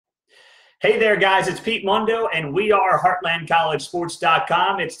Hey there, guys. It's Pete Mundo, and we are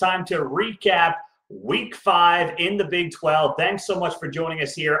HeartlandCollegeSports.com. It's time to recap Week 5 in the Big 12. Thanks so much for joining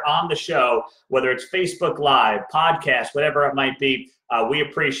us here on the show, whether it's Facebook Live, podcast, whatever it might be. We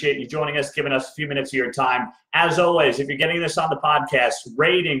appreciate you joining us, giving us a few minutes of your time. As always, if you're getting this on the podcast,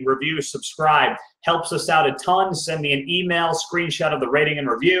 rating, review, subscribe helps us out a ton. Send me an email, screenshot of the rating and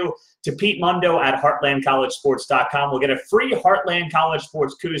review to PeteMundo@HeartlandCollegeSports.com. We'll get a free Heartland College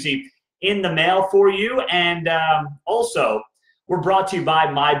Sports koozie in the mail for you. And also, we're brought to you by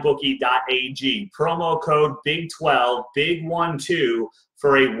MyBookie.ag. Promo code BIG12, BIG12,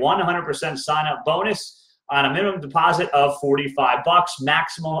 for a 100% sign-up bonus on a minimum deposit of $45,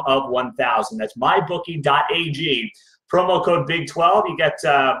 maximum of $1,000. That's MyBookie.ag. Promo code BIG12. You get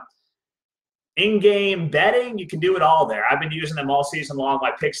in-game betting. You can do it all there. I've been using them all season long.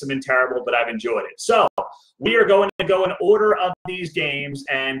 My picks have been terrible, but I've enjoyed it. So we are going to go in order of these games,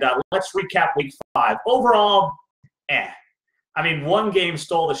 and let's recap Week 5. Overall, I mean, one game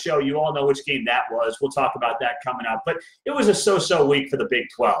stole the show. You all know which game that was. We'll talk about that coming up. But it was a so-so week for the Big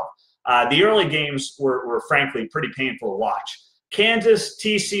 12. The early games were frankly, pretty painful to watch. Kansas,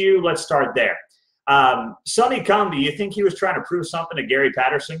 TCU, let's start there. Sonny Cumbie, you think he was trying to prove something to Gary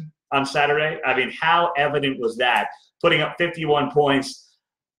Patterson on Saturday? I mean, how evident was that? Putting up 51 points.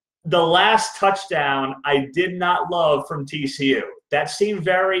 The last touchdown I did not love from TCU. That seemed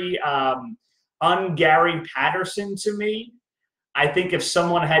very un-Gary Patterson to me. I think if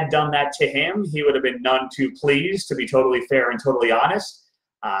someone had done that to him, he would have been none too pleased, to be totally fair and totally honest.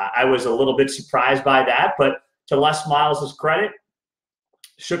 I was a little bit surprised by that, but to Les Miles' credit,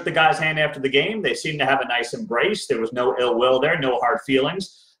 shook the guy's hand after the game. They seemed to have a nice embrace. There was no ill will there, no hard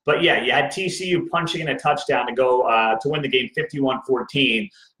feelings. But, yeah, you had TCU punching in a touchdown to go to win the game 51-14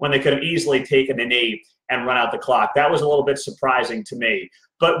 when they could have easily taken a knee and run out the clock. That was a little bit surprising to me.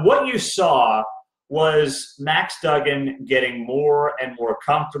 But what you saw was Max Duggan getting more and more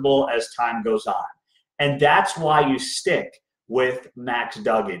comfortable as time goes on. And that's why you stick with Max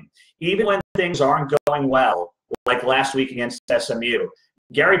Duggan. Even when things aren't going well, like last week against SMU,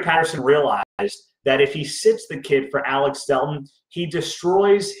 Gary Patterson realized that if he sits the kid for Alex Delton, he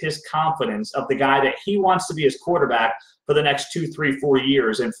destroys his confidence of the guy that he wants to be his quarterback for the next 2, 3, 4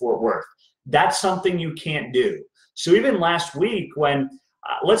 years in Fort Worth. That's something you can't do. So even last week when,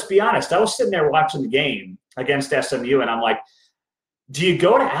 let's be honest, I was sitting there watching the game against SMU, and I'm like, do you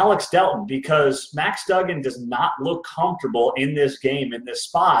go to Alex Delton? Because Max Duggan does not look comfortable in this game, in this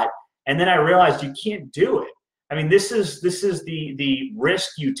spot. And then I realized you can't do it. I mean, this is the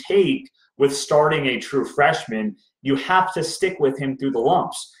risk you take with starting a true freshman. You have to stick with him through the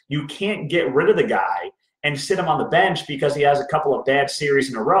lumps. You can't get rid of the guy and sit him on the bench because he has a couple of bad series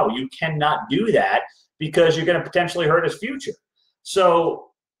in a row. You cannot do that because you're going to potentially hurt his future.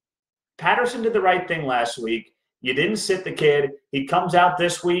 So Patterson did the right thing last week. You didn't sit the kid. He comes out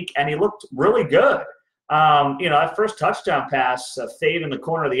this week, and he looked really good. That first touchdown pass, fade in the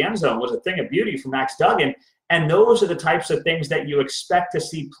corner of the end zone, was a thing of beauty for Max Duggan. And those are the types of things that you expect to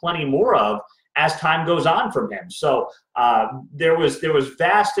see plenty more of as time goes on from him. So there was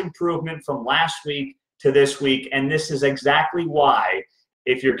vast improvement from last week to this week, and this is exactly why,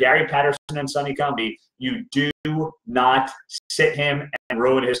 if you're Gary Patterson and Sonny Cumbie, you do not sit him and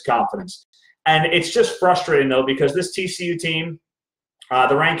ruin his confidence. And it's just frustrating, though, because this TCU team,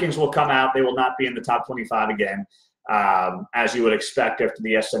 the rankings will come out. They will not be in the top 25 again, as you would expect after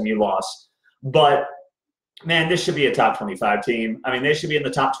the SMU loss. But, man, this should be a top 25 team. I mean, they should be in the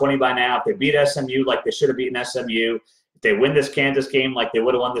top 20 by now. If they beat SMU like they should have beaten SMU, if they win this Kansas game like they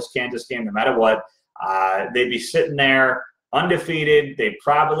would have won this Kansas game no matter what, they'd be sitting there undefeated. They'd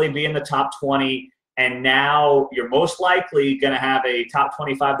probably be in the top 20. And now you're most likely going to have a top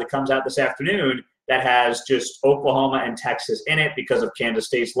 25 that comes out this afternoon that has just Oklahoma and Texas in it because of Kansas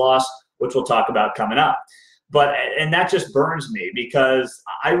State's loss, which we'll talk about coming up. And that just burns me because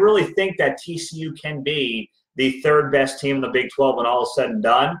I really think that TCU can be the third best team in the Big 12 when all is said and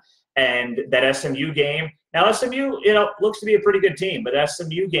done. And that SMU game, now SMU, looks to be a pretty good team, but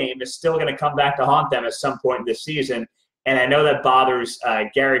SMU game is still going to come back to haunt them at some point this season. And I know that bothers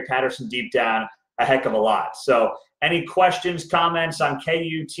Gary Patterson deep down a heck of a lot. So any questions, comments on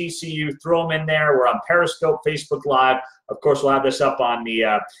KU, TCU, throw them in there. We're on Periscope, Facebook Live. Of course, we'll have this up on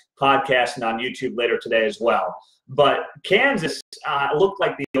the podcast and on YouTube later today as well. But Kansas looked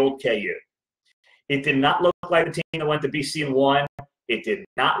like the old KU. It did not look like the team that went to BC and won. It did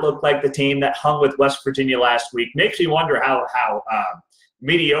not look like the team that hung with West Virginia last week. Makes me wonder how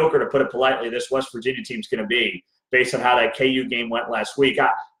mediocre, to put it politely, this West Virginia team's going to be based on how that KU game went last week.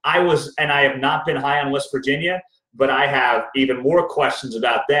 I was, and I have not been high on West Virginia, but I have even more questions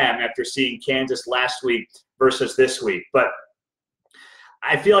about them after seeing Kansas last week versus this week. But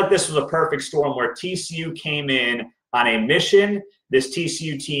I feel like this was a perfect storm where TCU came in on a mission. This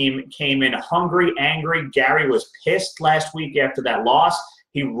TCU team came in hungry, angry. Gary was pissed last week after that loss.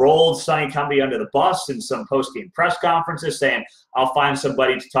 He rolled Sonny Cumbie under the bus in some post-game press conferences saying, I'll find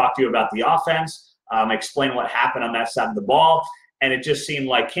somebody to talk to you about the offense, explain what happened on that side of the ball. And it just seemed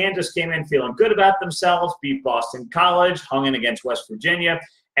like Kansas came in feeling good about themselves, beat Boston College, hung in against West Virginia,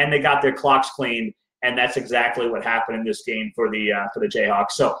 and they got their clocks cleaned. And that's exactly what happened in this game for the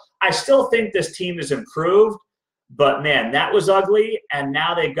Jayhawks. So I still think this team is improved, but, man, that was ugly. And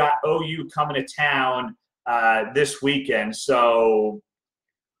now they've got OU coming to town this weekend. So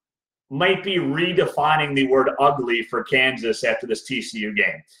might be redefining the word ugly for Kansas after this TCU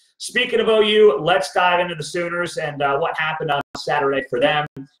game. Speaking of OU, let's dive into the Sooners and what happened on Saturday for them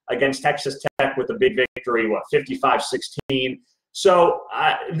against Texas Tech with a big victory, 55-16. So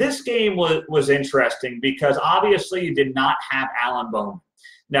this game was interesting because obviously you did not have Alan Bowman.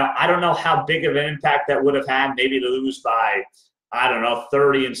 Now, I don't know how big of an impact that would have had, maybe to lose by,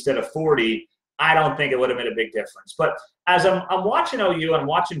 30 instead of 40. I don't think it would have made a big difference. But as I'm watching OU, I'm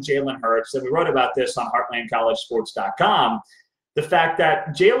watching Jalen Hurts, and we wrote about this on HeartlandCollegeSports.com, the fact that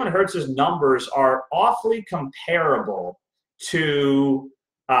Jalen Hurts' numbers are awfully comparable to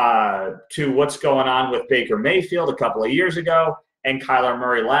what's going on with Baker Mayfield a couple of years ago and Kyler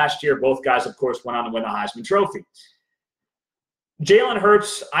Murray last year. Both guys, of course, went on to win the Heisman Trophy. Jalen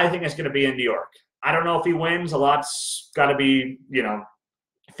Hurts, I think, is going to be in New York. I don't know if he wins. A lot's got to be,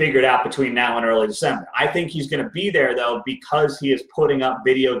 figured out between now and early December. I think he's going to be there, though, because he is putting up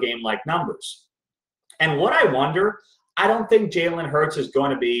video game-like numbers. And what I wonder, I don't think Jalen Hurts is going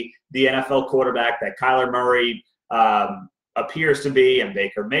to be the NFL quarterback that Kyler Murray appears to be and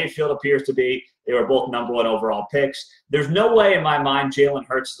Baker Mayfield appears to be. They were both number one overall picks. There's no way in my mind Jalen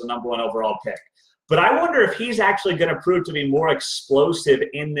Hurts is the number one overall pick. But I wonder if he's actually going to prove to be more explosive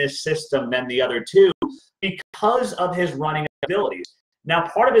in this system than the other two because of his running abilities. Now,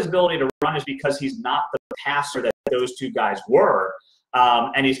 part of his ability to run is because he's not the passer that those two guys were,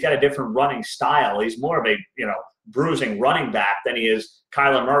 and he's got a different running style. He's more of a, bruising running back than he is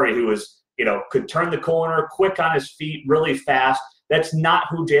Kyler Murray, who is, could turn the corner, quick on his feet, really fast. That's not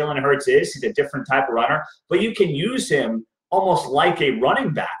who Jalen Hurts is. He's a different type of runner, but you can use him almost like a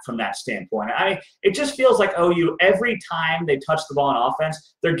running back from that standpoint. I mean, it just feels like OU, every time they touch the ball on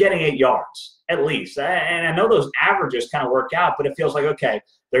offense, they're getting 8 yards at least. And I know those averages kind of work out, but it feels like, okay,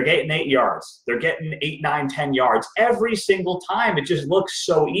 they're getting 8 yards. They're getting 8, 9, 10 yards every single time. It just looks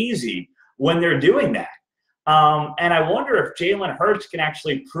so easy when they're doing that. And I wonder if Jalen Hurts can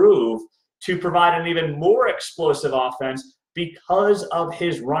actually prove to provide an even more explosive offense because of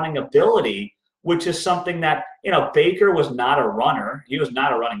his running ability, which is something that, Baker was not a runner. He was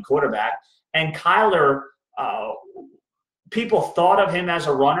not a running quarterback. And Kyler, people thought of him as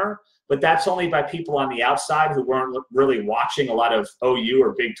a runner, but that's only by people on the outside who weren't really watching a lot of OU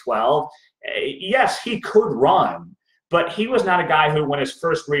or Big 12. Yes, he could run, but he was not a guy who, when his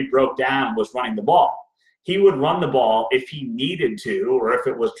first read broke down, was running the ball. He would run the ball if he needed to or if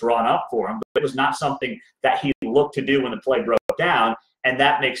it was drawn up for him, but it was not something that he looked to do when the play broke down. And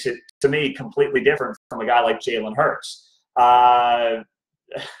that makes it, to me, completely different from a guy like Jalen Hurts.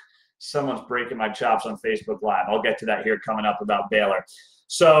 Someone's breaking my chops on Facebook Live. I'll get to that here coming up about Baylor.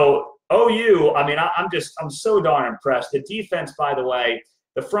 So OU, I'm so darn impressed. The defense, by the way,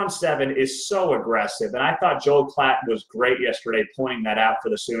 the front seven is so aggressive. And I thought Joel Klatt was great yesterday pointing that out for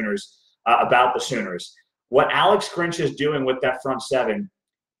the Sooners, about the Sooners. What Alex Grinch is doing with that front seven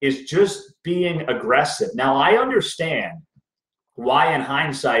is just being aggressive. Now, I understand why, in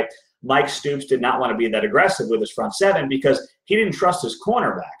hindsight, Mike Stoops did not want to be that aggressive with his front seven because he didn't trust his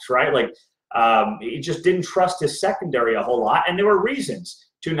cornerbacks, right? He just didn't trust his secondary a whole lot, and there were reasons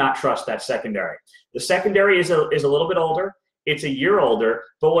to not trust that secondary. The secondary is a little bit older. It's a year older,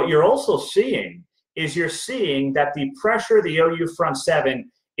 but what you're also seeing is that the pressure the OU front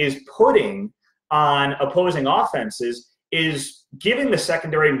seven is putting on opposing offenses is giving the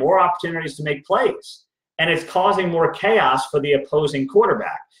secondary more opportunities to make plays. And it's causing more chaos for the opposing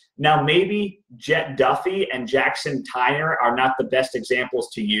quarterback. Now, maybe Jet Duffy and Jackson Tyner are not the best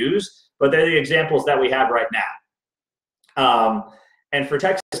examples to use, but they're the examples that we have right now. And for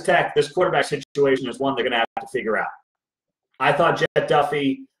Texas Tech, this quarterback situation is one they're going to have to figure out. I thought Jet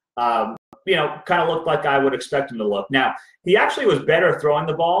Duffy, kind of looked like I would expect him to look. Now, he actually was better throwing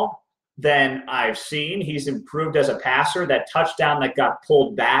the ball than I've seen. He's improved as a passer. That touchdown that got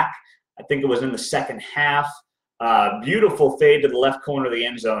pulled back, I think it was in the second half. Beautiful fade to the left corner of the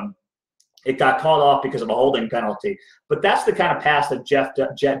end zone. It got called off because of a holding penalty. But that's the kind of pass that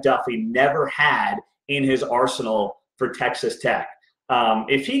Jet Duffy never had in his arsenal for Texas Tech.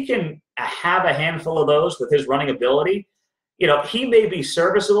 If he can have a handful of those with his running ability, he may be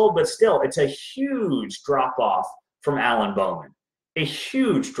serviceable, but still, it's a huge drop-off from Alan Bowman. A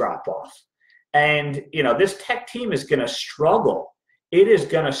huge drop-off. And, this Tech team is going to struggle. It is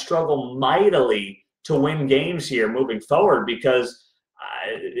going to struggle mightily to win games here moving forward because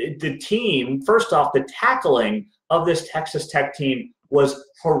the team, first off, the tackling of this Texas Tech team was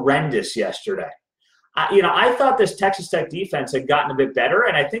horrendous yesterday. I thought this Texas Tech defense had gotten a bit better,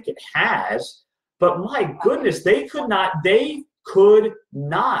 and I think it has. But my goodness, they could not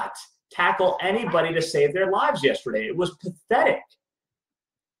tackle anybody to save their lives yesterday. It was pathetic.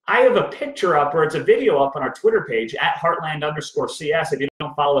 I have a picture up, or it's a video up on our Twitter page at Heartland_CS. If you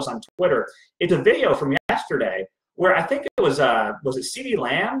don't follow us on Twitter, it's a video from yesterday where I think it was it CeeDee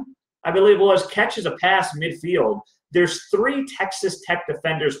Lamb? I believe it was, catches a pass midfield. There's 3 Texas Tech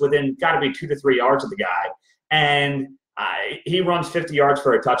defenders within got to be 2 to 3 yards of the guy, and he runs 50 yards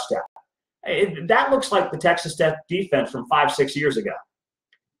for a touchdown. That looks like the Texas Tech defense from 5-6 years ago.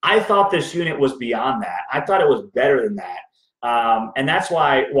 I thought this unit was beyond that. I thought it was better than that. And that's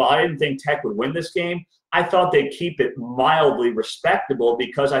why, while I didn't think Tech would win this game, I thought they'd keep it mildly respectable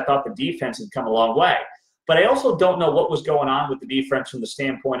because I thought the defense had come a long way. But I also don't know what was going on with the defense from the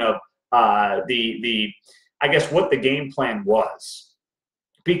standpoint of I guess what the game plan was.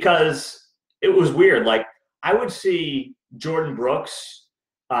 Because it was weird. Like, I would see Jordan Brooks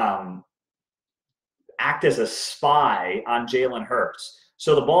act as a spy on Jalen Hurts.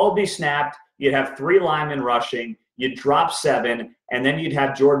 So the ball would be snapped, you'd have 3 linemen rushing, you'd drop 7, and then you'd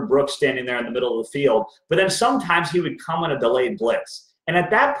have Jordan Brooks standing there in the middle of the field. But then sometimes he would come on a delayed blitz. And at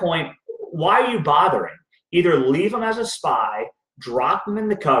that point, why are you bothering? Either leave him as a spy, drop him in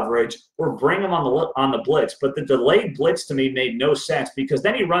the coverage, or bring him on the blitz. But the delayed blitz to me made no sense because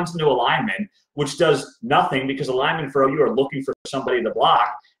then he runs into a lineman, which does nothing because the linemen for OU are looking for somebody to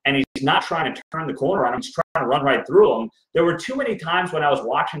block, and he's not trying to turn the corner on him. He's trying to run right through him. There were too many times when I was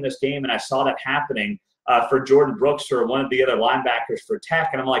watching this game and I saw that happening for Jordan Brooks or one of the other linebackers for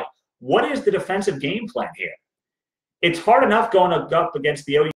Tech, and I'm like, what is the defensive game plan here? It's hard enough going up against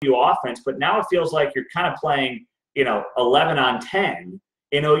the OU offense, but now it feels like you're kind of playing, 11 on 10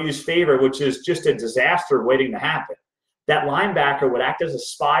 in OU's favor, which is just a disaster waiting to happen. That linebacker would act as a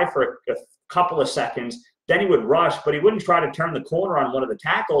spy for a couple of seconds, then he would rush, but he wouldn't try to turn the corner on one of the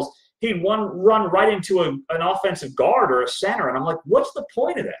tackles. He'd run right into an offensive guard or a center, and I'm like, what's the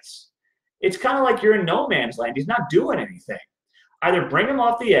point of this? It's kind of like you're in no man's land. He's not doing anything. Either bring him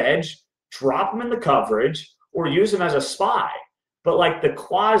off the edge, drop him in the coverage, or use him as a spy. But like the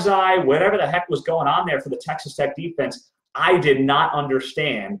whatever the heck was going on there for the Texas Tech defense, I did not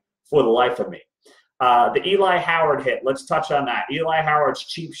understand for the life of me. The Eli Howard hit, let's touch on that. Eli Howard's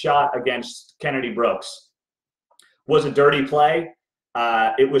cheap shot against Kennedy Brooks was a dirty play.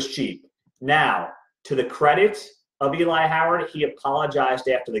 It was cheap. Now, to the credit of Eli Howard, he apologized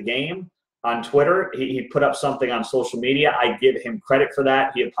after the game on Twitter. He put up something on social media. I give him credit for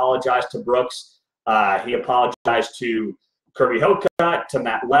that. He apologized to Brooks. He apologized to Kirby Hocutt, to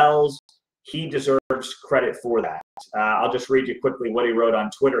Matt Wells. He deserves credit for that. I'll just read you quickly what he wrote on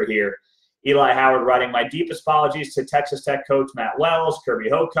Twitter here. Eli Howard writing, my deepest apologies to Texas Tech coach Matt Wells, Kirby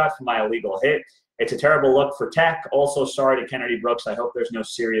Hocutt for my illegal hit. It's a terrible look for Tech. Also sorry to Kennedy Brooks. I hope there's no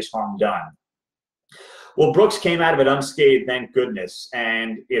serious harm done. Well, Brooks came out of it unscathed, thank goodness.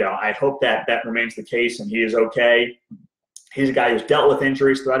 And, I hope that remains the case and he is okay. He's a guy who's dealt with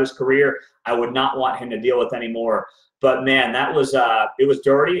injuries throughout his career. I would not want him to deal with any more. But, man, that was it was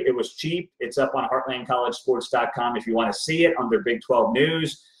dirty. It was cheap. It's up on heartlandcollegesports.com if you want to see it under Big 12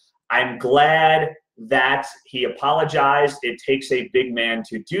 News. I'm glad that he apologized. It takes a big man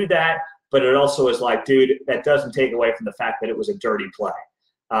to do that. But it also is like, dude, that doesn't take away from the fact that it was a dirty play.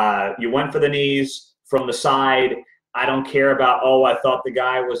 You went for the knees from the side. I don't care about, I thought the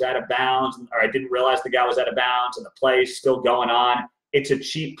guy was out of bounds, or I didn't realize the guy was out of bounds, and the play's still going on. It's a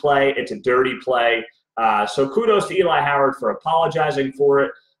cheap play. It's a dirty play. So kudos to Eli Howard for apologizing for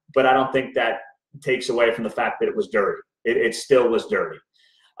it, but I don't think that takes away from the fact that it was dirty. It still was dirty.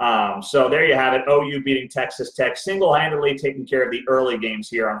 So there you have it. OU beating Texas Tech, single-handedly taking care of the early games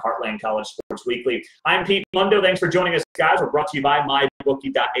here on Heartland College Sports Weekly. I'm Pete Mundo. Thanks for joining us, guys. We're brought to you by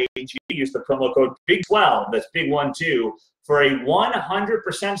mybookie.ag. Use the promo code BIG12, that's big 1 2, for a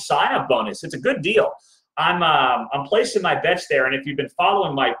 100% sign-up bonus. It's a good deal. I'm placing my bets there, and if you've been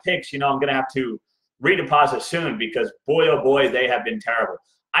following my picks, I'm going to have to redeposit soon because, boy, oh boy, they have been terrible.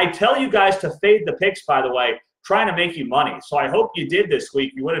 I tell you guys to fade the picks, by the way, trying to make you money. So I hope you did this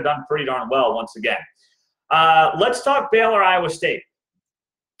week. You would have done pretty darn well once again. Let's talk Baylor, Iowa State.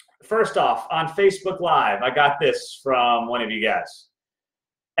 First off, on Facebook Live, I got this from one of you guys.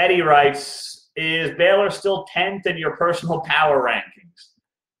 Eddie writes, is Baylor still 10th in your personal power rankings?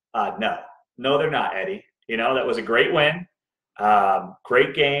 No, they're not, Eddie. You know, that was a great win,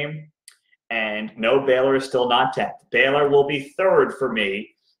 great game, and no, Baylor is still not 10th. Baylor will be 3rd for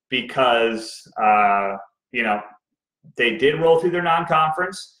me because, you know, they did roll through their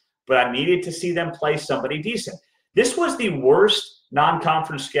non-conference, but I needed to see them play somebody decent. This was the worst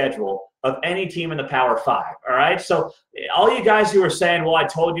non-conference schedule of any team in the Power 5, all right? So all you guys who are saying, well, I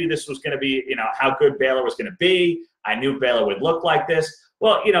told you this was going to be, you know, how good Baylor was going to be. I knew Baylor would look like this.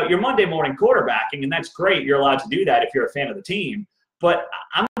 Well, you know, you're Monday morning quarterbacking, and that's great. You're allowed to do that if you're a fan of the team. But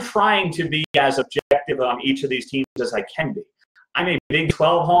I'm trying to be as objective on each of these teams as I can be. I'm a Big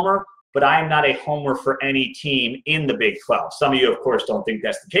 12 homer, but I am not a homer for any team in the Big 12. Some of you, of course, don't think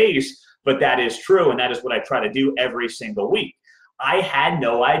that's the case, but that is true, and that is what I try to do every single week. I had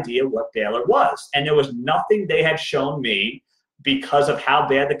no idea what Baylor was, and there was nothing they had shown me because of how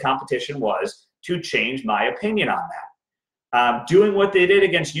bad the competition was to change my opinion on that. Doing what they did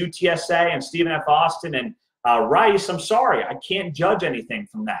against UTSA and Stephen F. Austin and Rice, I'm sorry, I can't judge anything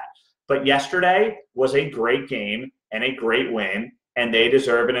from that. But yesterday was a great game and a great win, and they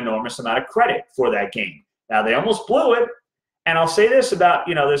deserve an enormous amount of credit for that game. Now, they almost blew it, and I'll say this about,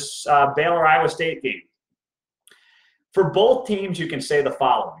 you know, this Baylor-Iowa State game. For both teams, you can say the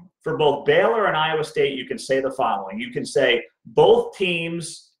following. For both Baylor and Iowa State, you can say the following. You can say both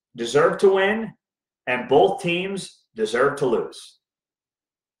teams deserve to win, and both teams deserve to lose.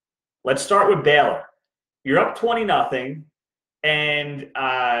 Let's start with Baylor. You're up 20-0, and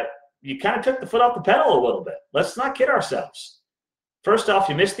you kind of took the foot off the pedal a little bit. Let's not kid ourselves. First off,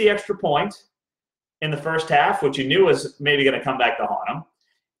 you missed the extra point in the first half, which you knew was maybe going to come back to haunt them.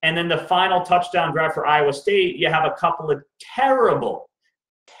 And then the final touchdown drive for Iowa State, you have a couple of terrible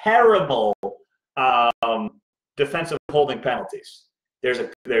defensive holding penalties. There's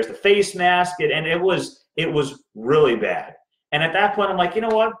the face mask, and it was really bad. And at that point, I'm like, you know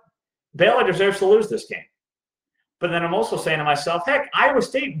what? Baylor deserves to lose this game. But then I'm also saying to myself, heck, Iowa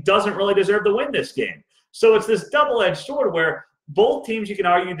State doesn't really deserve to win this game. So it's this double-edged sword where both teams you can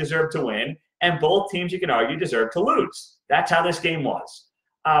argue deserve to win, and both teams you can argue deserve to lose. That's how this game was.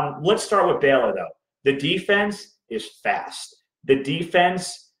 Let's start with Baylor, though. The defense is fast. The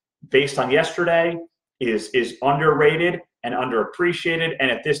defense, based on yesterday, is underrated and underappreciated.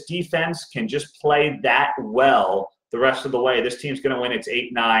 And if this defense can just play that well the rest of the way, this team's going to win its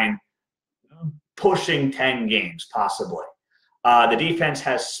 8-9, pushing 10 games, possibly. The defense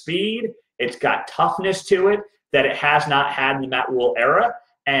has speed. It's got toughness to it that it has not had in the Matt Rule era.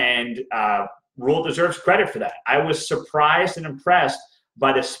 And Rule deserves credit for that. I was surprised and impressed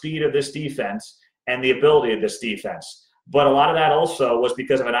by the speed of this defense and the ability of this defense. But a lot of that also was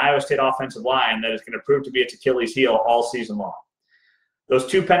because of an Iowa State offensive line that is going to prove to be its Achilles heel all season long. Those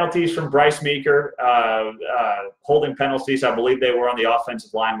two penalties from Bryce Meeker, holding penalties, I believe they were on the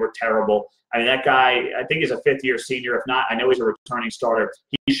offensive line, were terrible. I mean, that guy, I think he's a fifth-year senior. If not, I know he's a returning starter.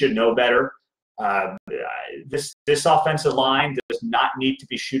 He should know better. This offensive line does not need to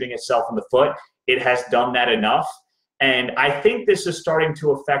be shooting itself in the foot. It has done that enough. And I think this is starting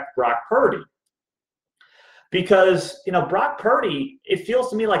to affect Brock Purdy. Because, you know, Brock Purdy, it feels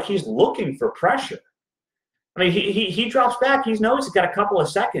to me like he's looking for pressure. I mean, he drops back. He knows he's got a couple of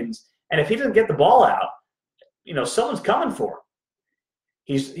seconds. And if he doesn't get the ball out, you know, someone's coming for him.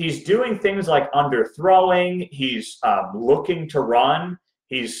 He's doing things like underthrowing. He's looking to run.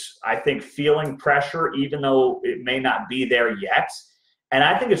 He's, I think, feeling pressure even though it may not be there yet. And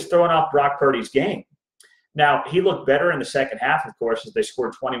I think it's throwing off Brock Purdy's game. Now, he looked better in the second half, of course, as they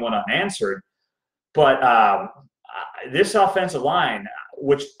scored 21 unanswered. But this offensive line,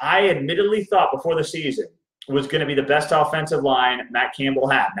 which I admittedly thought before the season was going to be the best offensive line Matt Campbell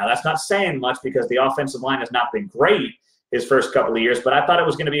had. Now, that's not saying much because the offensive line has not been great his first couple of years, but I thought it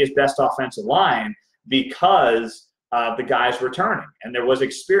was going to be his best offensive line because the guys returning, and there was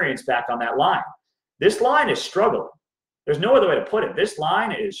experience back on that line. This line is struggling. There's no other way to put it. This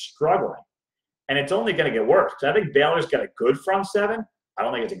line is struggling, and it's only going to get worse. I think Baylor's got a good front seven. I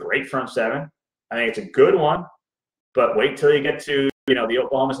don't think it's a great front seven. I think it's a good one, but wait till you get to, you know, the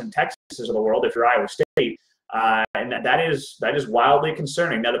Oklahomas and Texases of the world if you're Iowa State, and that is wildly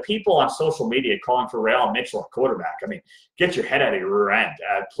concerning. Now, the people on social media calling for Rail Mitchell at quarterback, I mean, get your head out of your rear end,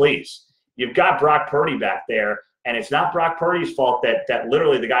 please. You've got Brock Purdy back there, and it's not Brock Purdy's fault that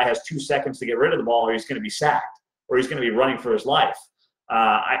literally the guy has 2 seconds to get rid of the ball or he's going to be sacked or he's going to be running for his life.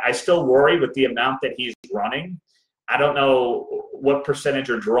 I still worry with the amount that he's running. I don't know what percentage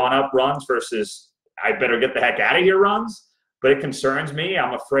are drawn up runs versus I better get the heck out of here runs, but it concerns me.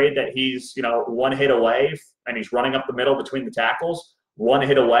 I'm afraid that he's, one hit away and he's running up the middle between the tackles, one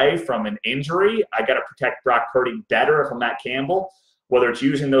hit away from an injury. I got to protect Brock Purdy better if I'm Matt Campbell, whether it's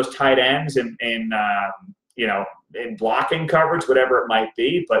using those tight ends in blocking coverage, whatever it might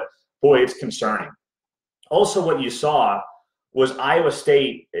be. But boy, it's concerning. Also, what you saw was Iowa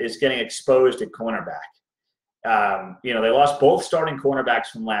State is getting exposed at cornerback. They lost both starting cornerbacks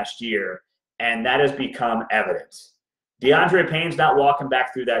from last year, and that has become evident. DeAndre Payne's not walking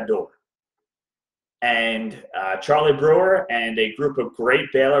back through that door. And Charlie Brewer and a group of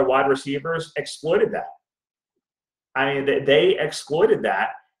great Baylor wide receivers exploited that. I mean, they exploited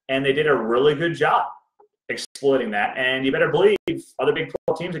that, and they did a really good job exploiting that. And you better believe other Big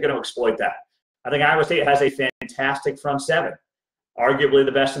 12 teams are going to exploit that. I think Iowa State has a fantastic front seven, arguably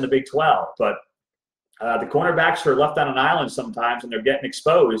the best in the Big 12. But the cornerbacks are left on an island sometimes, and they're getting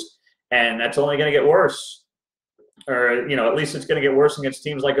exposed, and that's only going to get worse. Or, at least it's going to get worse against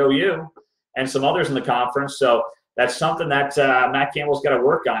teams like OU and some others in the conference. So that's something that Matt Campbell's got to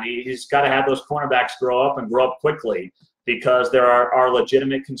work on. He's got to have those cornerbacks grow up and grow up quickly, because there are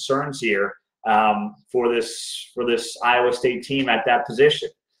legitimate concerns here for this Iowa State team at that position.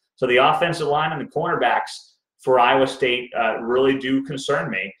 So the offensive line and the cornerbacks for Iowa State really do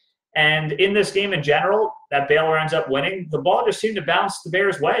concern me. And in this game in general, that Baylor ends up winning, the ball just seemed to bounce the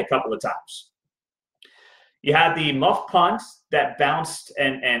Bears' way a couple of times. You had the muff punt that bounced,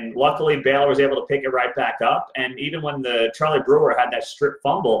 and luckily Baylor was able to pick it right back up. And even when the Charlie Brewer had that strip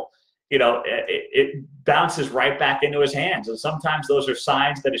fumble, it bounces right back into his hands. And sometimes those are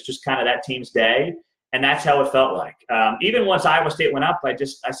signs that it's just kind of that team's day. And that's how it felt like. Even once Iowa State went up, I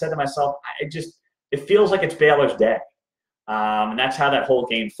said to myself, it feels like it's Baylor's day. And that's how that whole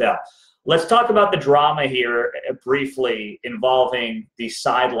game felt. Let's talk about the drama here briefly involving the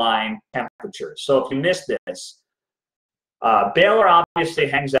sideline temperatures. So if you missed this, Baylor obviously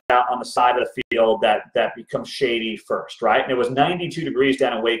hangs out on the side of the field that becomes shady first, right? And it was 92 degrees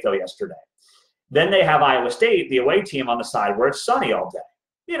down in Waco yesterday. Then they have Iowa State, the away team, on the side where it's sunny all day.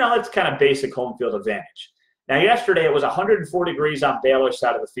 It's kind of basic home field advantage. Now, yesterday it was 104 degrees on Baylor's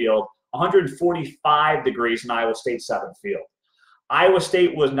side of the field, 145 degrees on Iowa State's side of the field. Iowa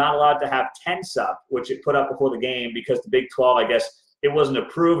State was not allowed to have tents up, which it put up before the game because the Big 12, I guess, it wasn't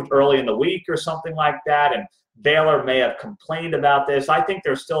approved early in the week or something like that, and Baylor may have complained about this. I think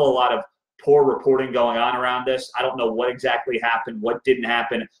there's still a lot of poor reporting going on around this. I don't know what exactly happened, what didn't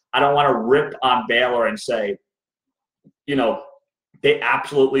happen. I don't want to rip on Baylor and say, they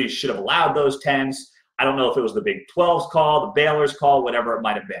absolutely should have allowed those tents. I don't know if it was the Big 12's call, the Baylor's call, whatever it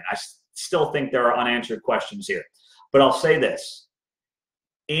might have been. I still think there are unanswered questions here. But I'll say this.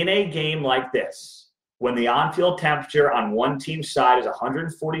 In a game like this, when the on-field temperature on one team's side is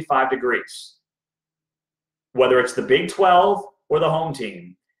 145 degrees, whether it's the Big 12 or the home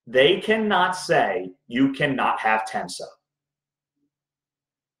team, they cannot say you cannot have tents up.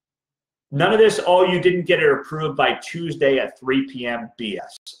 None of this, you didn't get it approved by Tuesday at 3 p.m. BS,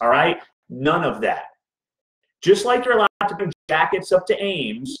 all right? None of that. Just like you're allowed to bring jackets up to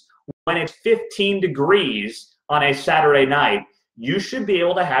Ames when it's 15 degrees on a Saturday night, you should be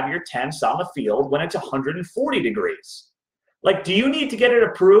able to have your tents on the field when it's 140 degrees. Like, do you need to get it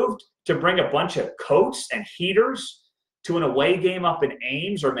approved to bring a bunch of coats and heaters to an away game up in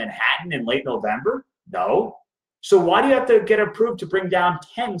Ames or Manhattan in late November? No. So why do you have to get approved to bring down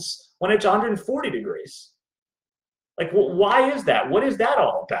tents when it's 140 degrees? Like, why is that? What is that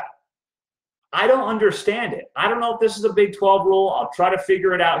all about? I don't understand it. I don't know if this is a Big 12 rule. I'll try to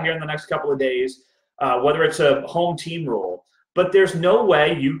figure it out here in the next couple of days, whether it's a home team rule. But there's no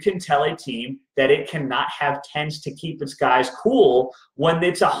way you can tell a team that it cannot have tents to keep its guys cool when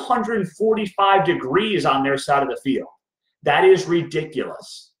it's 145 degrees on their side of the field. That is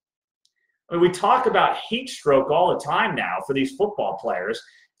ridiculous. I mean, we talk about heat stroke all the time now for these football players.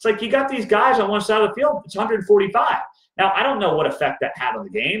 It's like you got these guys on one side of the field, it's 145. Now, I don't know what effect that had on the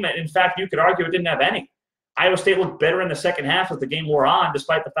game. In fact, you could argue it didn't have any. Iowa State looked better in the second half as the game wore on,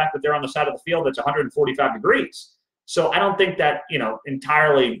 despite the fact that they're on the side of the field that's 145 degrees. So I don't think that,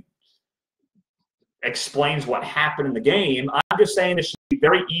 entirely explains what happened in the game. I'm just saying this should be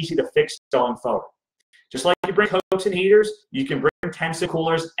very easy to fix going forward. Just like you bring coats and heaters, you can bring tents and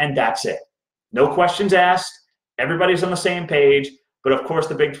coolers, and that's it. No questions asked. Everybody's on the same page. But, of course,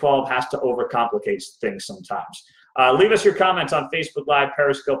 the Big 12 has to overcomplicate things sometimes. Leave us your comments on Facebook Live,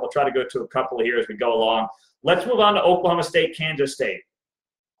 Periscope. We'll try to go to a couple here as we go along. Let's move on to Oklahoma State, Kansas State.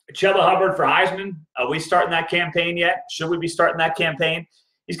 Chuba Hubbard for Heisman. Are we starting that campaign yet? Should we be starting that campaign?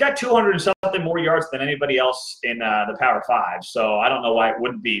 He's got 200 and something more yards than anybody else in the Power 5, so I don't know why it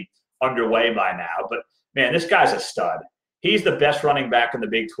wouldn't be underway by now. But, man, this guy's a stud. He's the best running back in the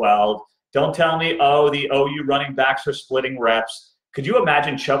Big 12. Don't tell me, the OU running backs are splitting reps. Could you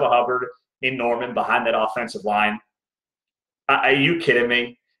imagine Chuba Hubbard in Norman behind that offensive line? Are you kidding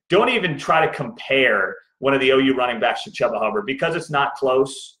me? Don't even try to compare one of the OU running backs to Chuba Hubbard because it's not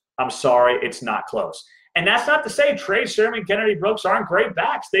close. I'm sorry, it's not close. And that's not to say Trey Sermon, Kennedy Brooks aren't great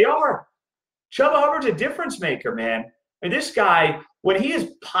backs. They are. Chuba Hubbard's a difference maker, man. And this guy, when he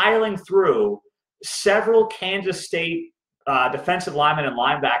is piling through several Kansas State defensive linemen and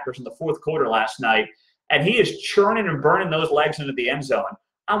linebackers in the fourth quarter last night, and he is churning and burning those legs into the end zone,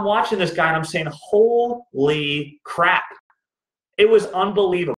 I'm watching this guy and I'm saying, holy crap. It was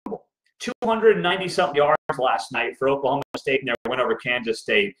unbelievable. 290-something yards last night for Oklahoma State in their win over Kansas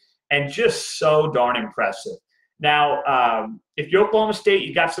State, and just so darn impressive. Now, if you're Oklahoma State,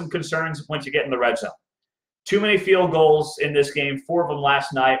 you got some concerns once you get in the red zone. Too many field goals in this game, 4 of them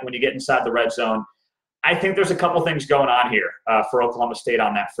last night when you get inside the red zone. I think there's a couple things going on here for Oklahoma State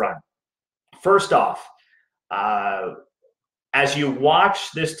on that front. First off, as you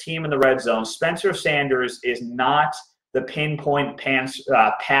watch this team in the red zone, Spencer Sanders is not the pinpoint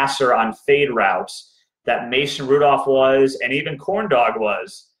passer on fade routes that Mason Rudolph was and even Corndog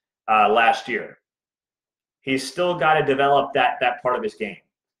was last year. He's still got to develop that part of his game.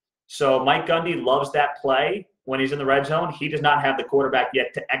 So Mike Gundy loves that play when he's in the red zone. He does not have the quarterback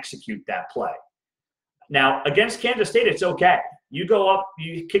yet to execute that play. Now, against Kansas State, it's okay. You go up,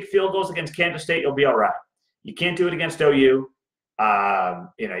 you kick field goals against Kansas State, you'll be all right. You can't do it against OU.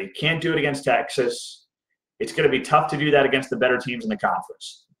 You can't do it against Texas. It's going to be tough to do that against the better teams in the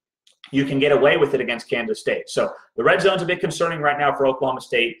conference. You can get away with it against Kansas State. So the red zone's a bit concerning right now for Oklahoma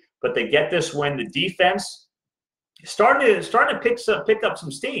State, but they get this win. The defense is starting to pick up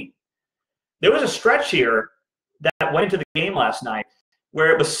some steam. There was a stretch here that went into the game last night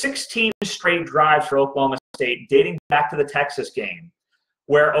where it was 16 straight drives for Oklahoma State dating back to the Texas game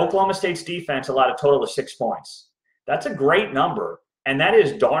where Oklahoma State's defense allowed a total of 6 points. That's a great number, and that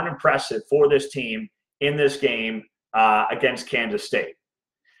is darn impressive for this team in this game against Kansas State.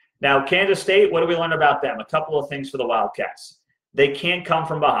 Now, Kansas State, what do we learn about them? A couple of things for the Wildcats. They can't come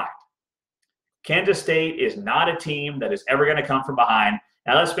from behind. Kansas State is not a team that is ever going to come from behind.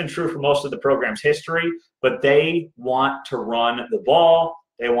 Now, that's been true for most of the program's history, but they want to run the ball.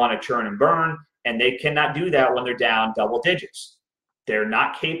 They want to churn and burn, and they cannot do that when they're down double digits. They're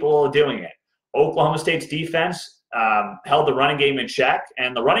not capable of doing it. Oklahoma State's defense held the running game in check,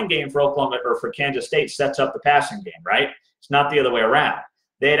 and the running game for Kansas State sets up the passing game, right? It's not the other way around.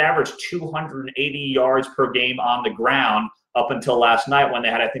 They had averaged 280 yards per game on the ground up until last night when they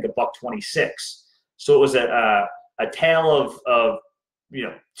had, I think, $126. So it was a tale of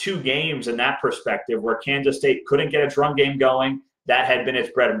 2 games in that perspective where Kansas State couldn't get its run game going. That had been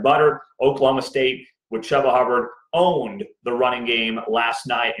its bread and butter. Oklahoma State with Chuba Hubbard owned the running game last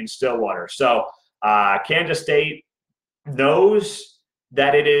night in Stillwater. So Kansas State knows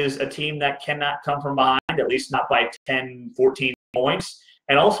that it is a team that cannot come from behind, at least not by 10, 14 points.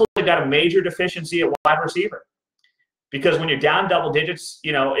 And also they've got a major deficiency at wide receiver. Because when you're down double digits,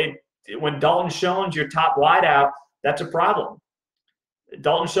 when Dalton Schoen's your top wideout, that's a problem.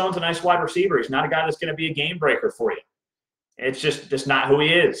 Dalton Schoen's a nice wide receiver. He's not a guy that's going to be a game breaker for you. It's just not who he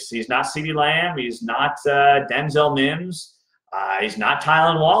is. He's not CeeDee Lamb. He's not Denzel Mims. He's not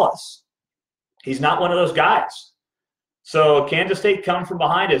Tylan Wallace. He's not one of those guys. So Kansas State coming from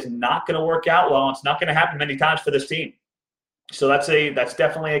behind is not going to work out well. It's not going to happen many times for this team. So that's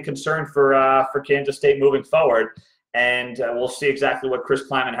definitely a concern for Kansas State moving forward. And we'll see exactly what Chris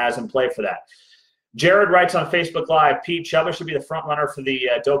Kleiman has in play for that. Jared writes on Facebook Live, Pete Chuba should be the front runner for the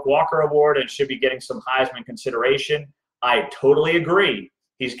Doak Walker Award and should be getting some Heisman consideration. I totally agree.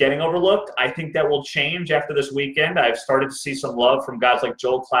 He's getting overlooked. I think that will change after this weekend. I've started to see some love from guys like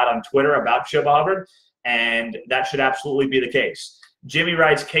Joel Klatt on Twitter about Chuba Hubbard, and that should absolutely be the case. Jimmy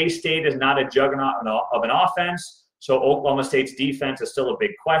writes, K-State is not a juggernaut of an offense, so Oklahoma State's defense is still a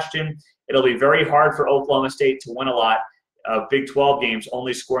big question. It'll be very hard for Oklahoma State to win a lot of Big 12 games,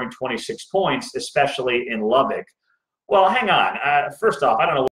 only scoring 26 points, especially in Lubbock. Well, hang on. First off, I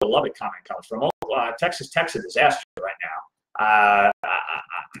don't know where the Lubbock comment comes from. Texas Tech's a disaster right now.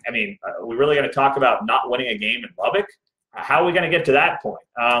 We're really going to talk about not winning a game in Lubbock? How are we going to get to that point?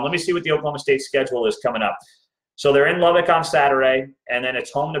 Let me see what the Oklahoma State schedule is coming up. So they're in Lubbock on Saturday, and then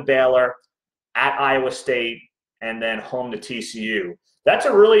it's home to Baylor, at Iowa State, and then home to TCU. That's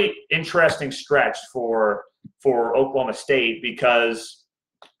a really interesting stretch for Oklahoma State because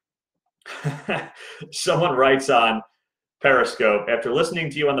Someone writes on Periscope, after listening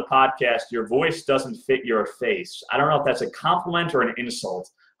to you on the podcast, your voice doesn't fit your face. I don't know if that's a compliment or an insult.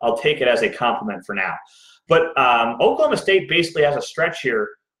 I'll take it as a compliment for now. But Oklahoma State basically has a stretch here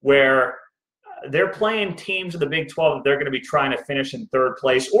where they're playing teams in the Big 12 that they're going to be trying to finish in third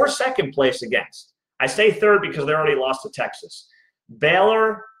place or second place against. I say third because they already lost to Texas.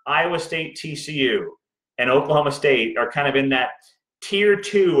 Baylor, Iowa State, TCU, and Oklahoma State are kind of in that tier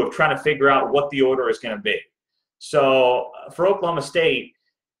 2 of trying to figure out what the order is going to be. So for Oklahoma State,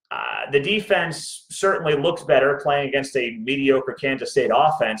 the defense certainly looks better playing against a mediocre Kansas State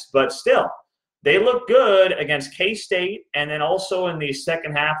offense, but still, they look good against K-State and then also in the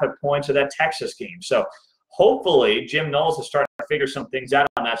second half at points of that Texas game. So hopefully Jim Knowles is starting to figure some things out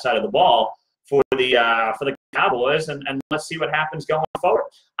on that side of the ball for the Cowboys, and let's see what happens going forward.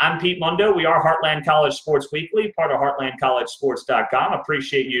 I'm Pete Mundo. We are Heartland College Sports Weekly, part of heartlandcollegesports.com.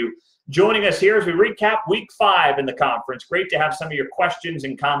 Appreciate you joining us here as we recap Week 5 in the conference. Great to have some of your questions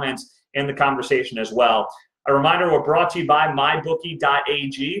and comments in the conversation as well. A reminder, we're brought to you by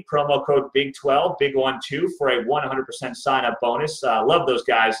mybookie.ag, promo code BIG12, BIG12 for a 100% sign-up bonus. Love those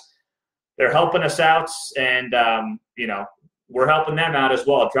guys. They're helping us out, and, we're helping them out as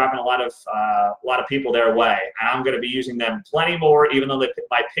well, driving a lot of people their way. And I'm going to be using them plenty more, even though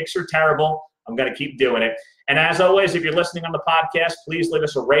my picks are terrible. I'm going to keep doing it. And as always, if you're listening on the podcast, please leave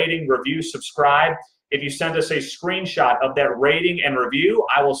us a rating, review, subscribe. If you send us a screenshot of that rating and review,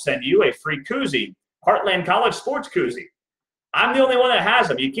 I will send you a free koozie, Heartland College Sports koozie. I'm the only one that has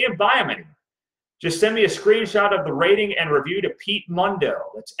them. You can't buy them anymore. Just send me a screenshot of the rating and review to Pete Mundo.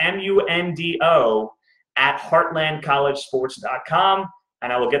 That's MUNDO at heartlandcollegesports.com,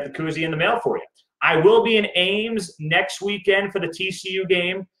 and I will get the koozie in the mail for you. I will be in Ames next weekend for the TCU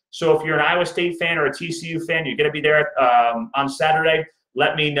game. So if you're an Iowa State fan or a TCU fan, you're going to be there on Saturday,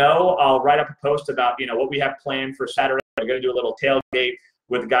 let me know. I'll write up a post about, what we have planned for Saturday. We're going to do a little tailgate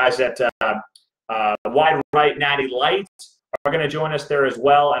with the guys at Wide Right Natty Light are going to join us there as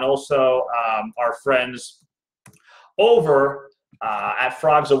well. And also our friends over at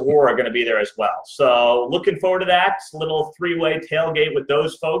Frogs of War are going to be there as well. So looking forward to that. It's a little three-way tailgate with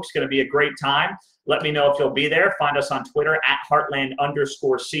those folks. Going to be a great time. Let me know if you'll be there. Find us on Twitter at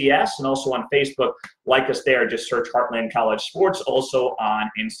Heartland_CS and also on Facebook. Like us there. Just search Heartland College Sports. Also on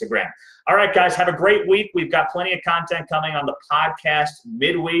Instagram. All right, guys, have a great week. We've got plenty of content coming on the podcast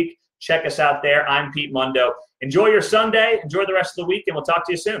midweek. Check us out there. I'm Pete Mundo. Enjoy your Sunday. Enjoy the rest of the week, and we'll talk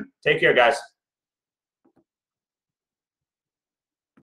to you soon. Take care, guys.